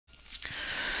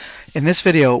In this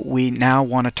video, we now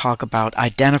want to talk about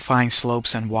identifying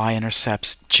slopes and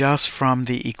y-intercepts just from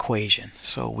the equation.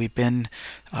 So we've been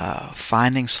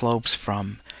finding slopes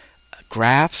from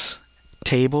graphs,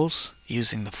 tables,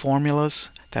 using the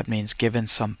formulas. That means given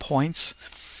some points.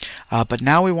 But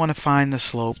now we want to find the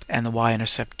slope and the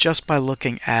y-intercept just by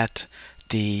looking at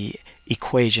the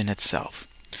equation itself.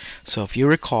 So if you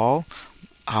recall,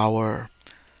 our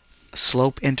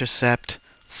slope-intercept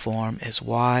form is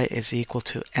y is equal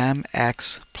to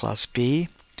mx plus b,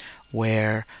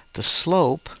 where the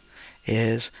slope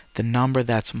is the number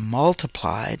that's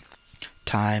multiplied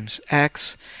times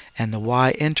x, and the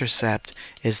y-intercept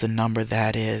is the number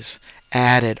that is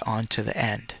added onto the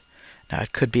end. Now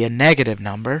it could be a negative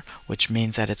number, which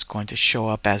means that it's going to show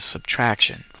up as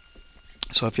subtraction.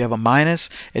 So if you have a minus,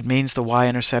 it means the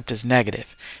y-intercept is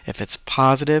negative. If it's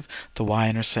positive, the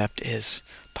y-intercept is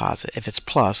positive. If it's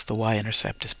plus, the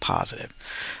y-intercept is positive.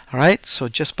 Alright, so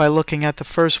just by looking at the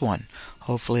first one,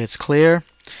 hopefully it's clear.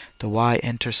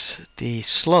 The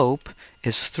slope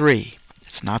is 3.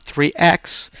 It's not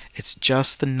 3x, it's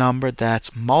just the number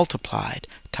that's multiplied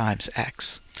times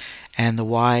x. And the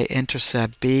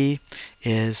y-intercept b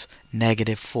is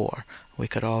negative 4. We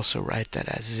could also write that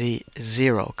as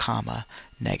 0,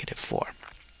 negative 4.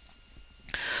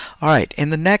 Alright, in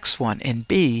the next one, in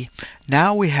B,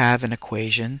 now we have an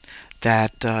equation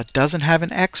that doesn't have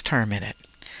an x term in it.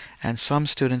 And some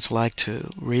students like to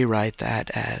rewrite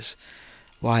that as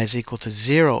y is equal to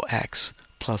 0x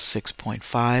plus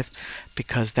 6.5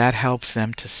 because that helps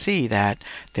them to see that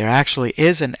there actually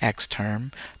is an x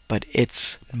term, but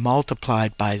it's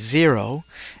multiplied by 0,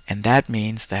 and that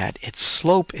means that its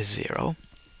slope is 0.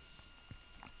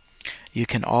 You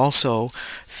can also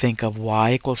think of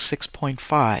y equals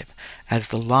 6.5 as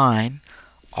the line,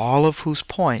 all of whose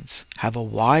points have a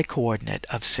y-coordinate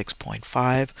of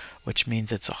 6.5, which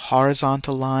means it's a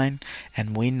horizontal line,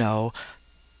 and we know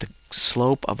the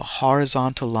slope of a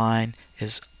horizontal line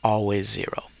is always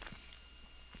 0.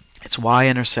 Its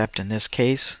y-intercept in this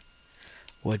case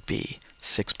would be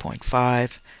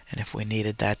 6.5, and if we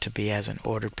needed that to be as an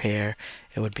ordered pair,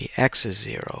 it would be x is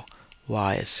 0,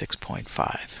 y is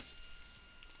 6.5.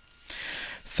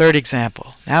 Third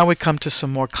example. Now we come to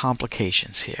some more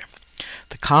complications here.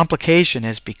 The complication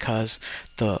is because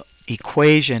the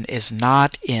equation is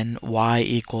not in y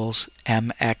equals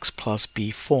mx plus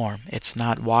b form. It's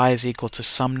not y is equal to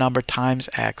some number times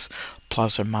x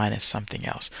plus or minus something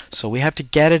else. So we have to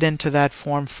get it into that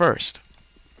form first.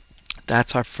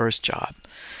 That's our first job,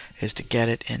 is to get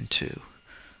it into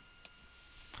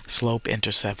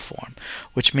slope-intercept form,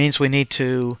 which means we need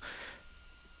to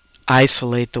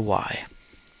isolate the y.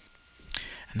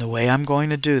 And the way I'm going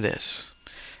to do this,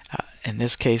 in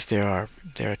this case there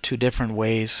are two different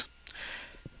ways.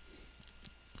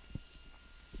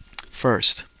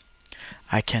 First,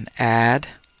 I can add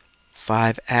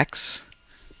 5x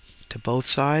to both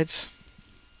sides.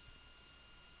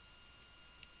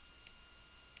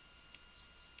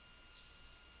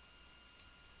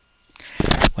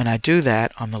 When I do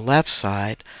that, on the left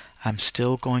side, I'm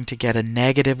still going to get a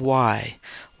negative y.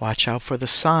 Watch out for the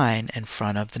sign in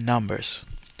front of the numbers.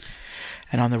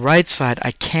 And on the right side,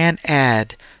 I can't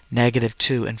add negative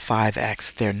 2 and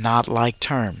 5x. They're not like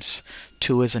terms.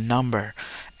 2 is a number.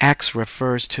 X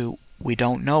refers to we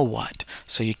don't know what.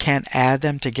 So you can't add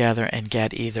them together and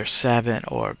get either 7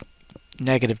 or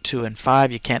negative 2 and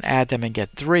 5. You can't add them and get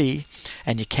 3,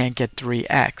 and you can't get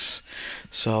 3x.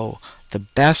 So the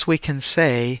best we can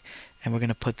say, and we're going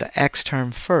to put the x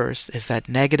term first, is that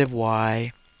negative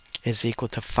y is equal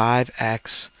to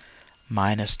 5x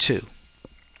minus 2.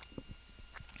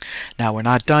 Now we're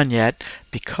not done yet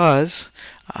because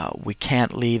we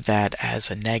can't leave that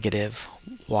as a negative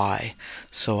y.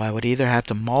 So I would either have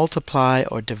to multiply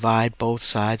or divide both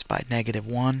sides by negative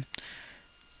 1. I'm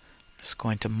just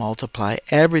going to multiply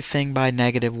everything by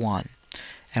negative 1.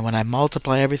 And when I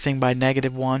multiply everything by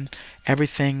negative 1,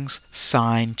 everything's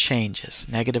sign changes.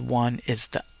 Negative 1 is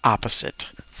the opposite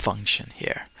function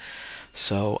here.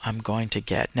 So I'm going to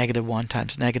get negative 1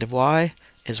 times negative y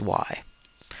is y.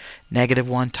 Negative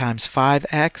 1 times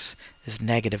 5x is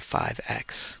negative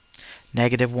 5x.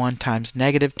 Negative 1 times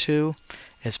negative 2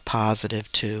 is positive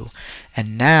 2.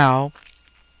 And now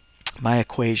my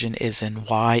equation is in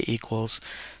y equals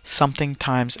something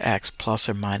times x plus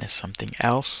or minus something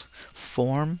else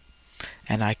form,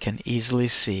 and I can easily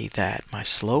see that my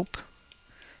slope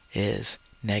is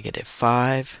negative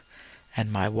 5 and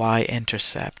my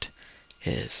y-intercept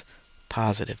is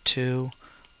positive 2,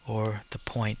 or the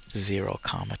point 0,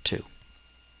 2.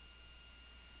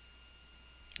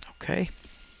 Okay.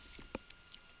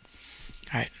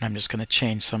 Alright, and I'm just going to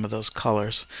change some of those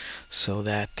colors so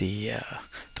that the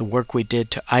work we did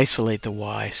to isolate the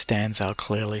y stands out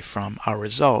clearly from our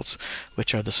results,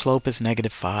 which are the slope is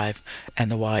 -5 and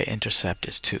the y-intercept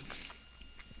is 2.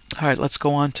 Alright, let's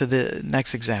go on to the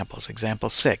next examples. Example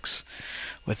 6.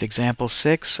 With example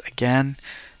 6, again,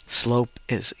 slope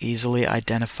is easily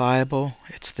identifiable.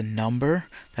 It's the number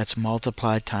that's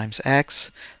multiplied times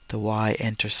x. The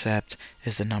y-intercept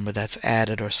is the number that's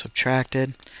added or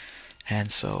subtracted.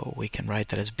 And so we can write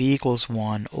that as b equals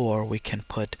 1, or we can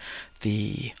put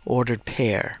the ordered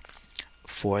pair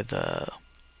for the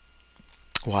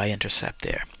y-intercept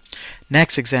there.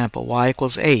 Next example, y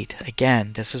equals 8.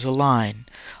 Again, this is a line.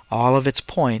 All of its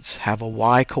points have a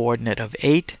y-coordinate of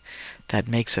 8. That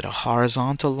makes it a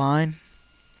horizontal line.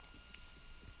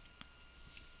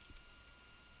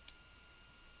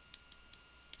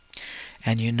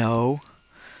 And you know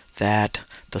that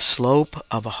the slope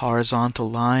of a horizontal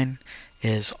line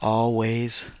is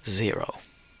always 0.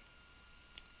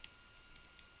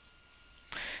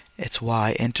 Its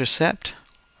y-intercept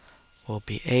will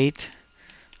be 8,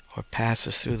 or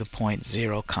passes through the point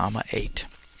 0, 8.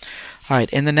 Alright,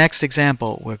 in the next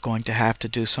example, we're going to have to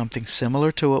do something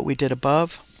similar to what we did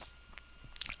above.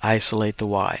 Isolate the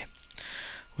y.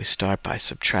 We start by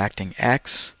subtracting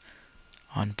x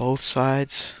on both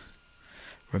sides.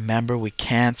 Remember, we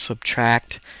can't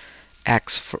subtract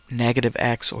x for negative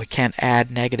x, or we can't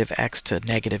add negative x to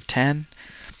negative 10.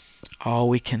 All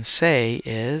we can say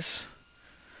is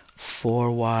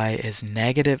 4y is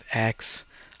negative x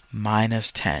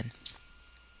minus 10.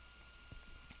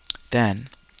 Then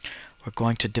we're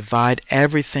going to divide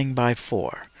everything by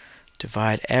 4.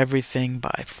 Divide everything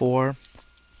by 4.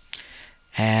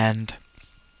 And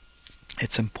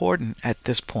it's important at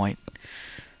this point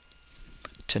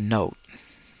to note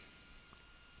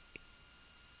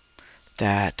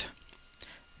that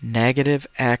negative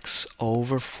x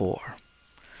over 4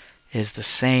 is the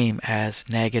same as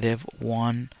negative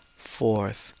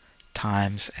 1/4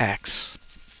 times x.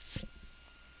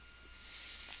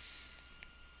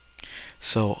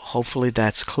 So hopefully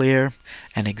that's clear.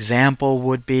 An example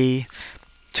would be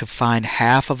to find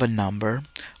half of a number,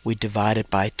 we divide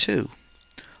it by 2.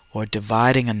 Or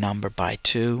dividing a number by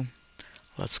 2,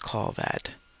 let's call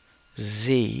that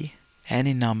z.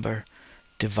 Any number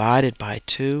divided by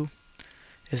 2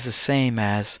 is the same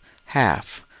as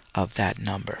half of that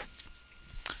number.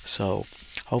 So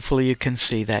hopefully you can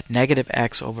see that negative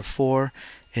x over 4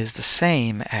 is the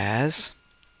same as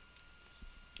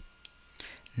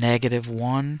negative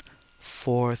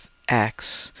 1/4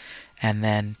 x, and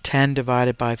then 10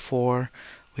 divided by 4,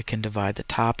 we can divide the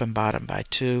top and bottom by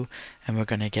 2, and we're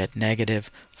going to get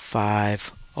negative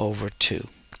 5 over 2.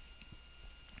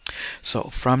 So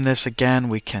from this again,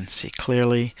 we can see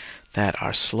clearly that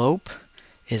our slope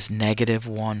is negative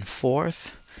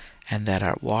 1/4, and that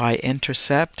our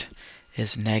y-intercept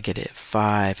is negative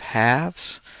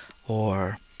 5/2,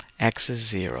 or x is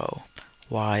 0,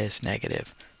 y is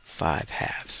negative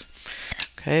 5/2.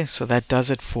 Okay, so that does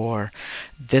it for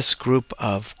this group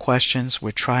of questions.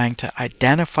 We're trying to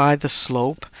identify the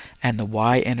slope and the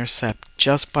y-intercept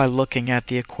just by looking at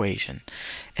the equation.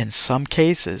 In some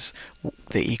cases,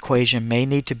 the equation may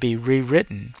need to be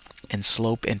rewritten in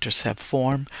slope-intercept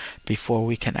form before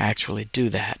we can actually do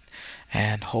that.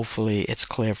 And hopefully it's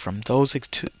clear from those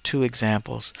two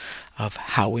examples of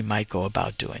how we might go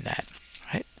about doing that.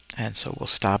 Right? And so we'll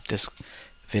stop this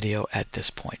video at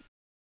this point.